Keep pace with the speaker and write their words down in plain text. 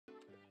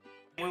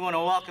We want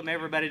to welcome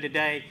everybody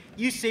today.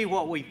 You see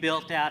what we've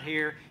built out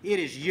here. It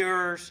is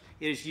yours.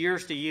 It is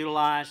yours to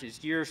utilize.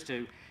 It's yours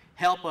to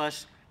help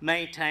us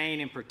maintain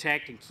and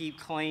protect and keep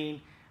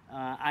clean.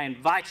 I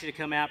invite you to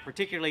come out,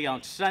 particularly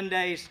on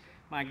Sundays.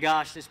 My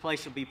gosh, this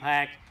place will be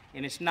packed.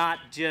 And it's not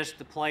just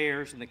the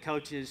players and the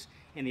coaches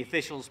and the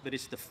officials, but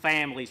it's the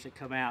families that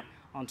come out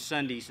on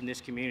Sundays in this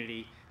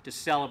community to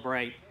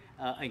celebrate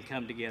and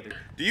come together.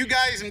 Do you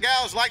guys and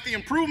gals like the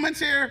improvements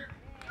here?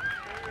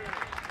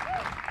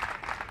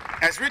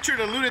 As Richard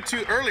alluded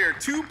to earlier,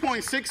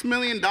 $2.6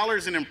 million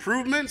in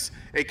improvements,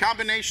 a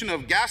combination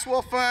of gas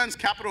well funds,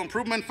 capital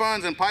improvement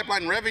funds, and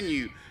pipeline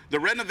revenue. The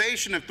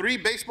renovation of 3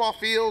 baseball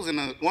fields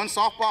and 1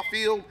 softball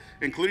field,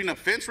 including a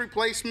fence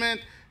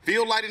replacement,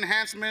 field light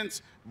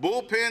enhancements,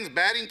 bullpens,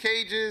 batting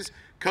cages,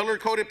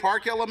 color-coded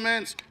park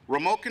elements,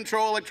 remote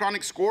control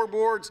electronic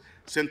scoreboards,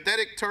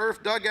 synthetic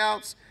turf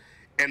dugouts,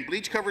 and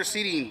bleach cover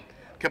seating.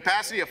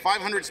 Capacity of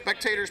 500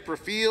 spectators per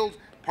field.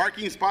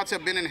 Parking spots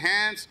have been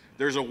enhanced.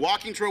 There's a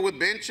walking trail with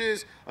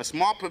benches, a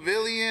small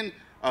pavilion,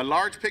 a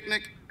large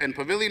picnic and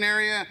pavilion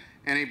area,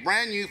 and a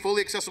brand new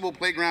fully accessible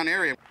playground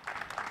area.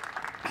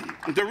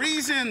 The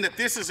reason that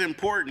this is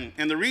important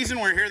and the reason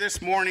we're here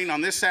this morning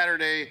on this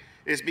Saturday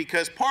is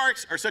because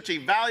parks are such a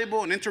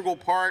valuable and integral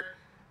part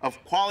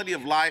of quality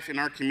of life in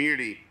our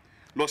community.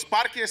 Los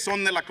parques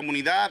son de la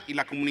comunidad y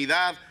la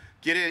comunidad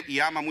quiere y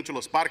ama mucho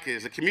los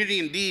parques. The community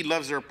indeed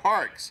loves their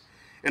parks.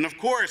 And of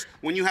course,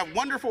 when you have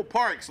wonderful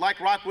parks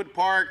like Rockwood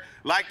Park,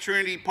 like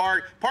Trinity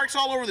Park, parks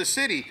all over the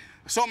city,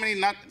 so many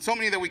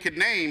that we could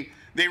name,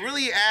 they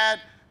really add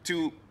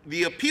to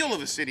the appeal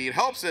of the city. It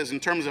helps us in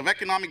terms of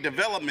economic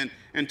development,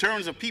 in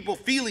terms of people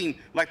feeling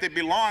like they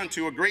belong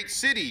to a great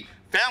city.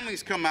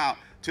 Families come out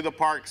to the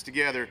parks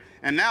together.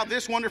 And now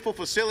this wonderful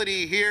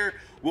facility here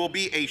will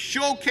be a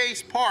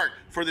showcase park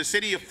for the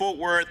city of Fort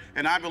Worth,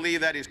 and I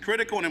believe that is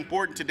critical and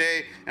important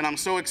today, and I'm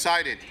so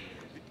excited.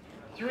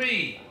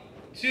 3,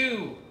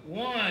 2,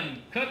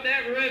 1, cut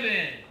that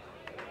ribbon.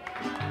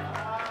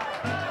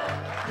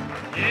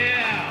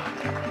 Yeah.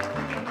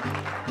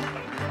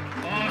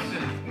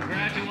 Awesome,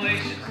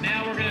 congratulations.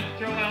 Now we're gonna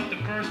throw out the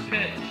first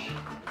pitch.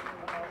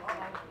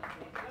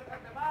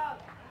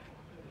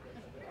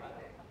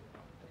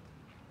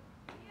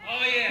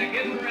 Oh yeah,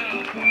 give him a round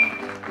of applause.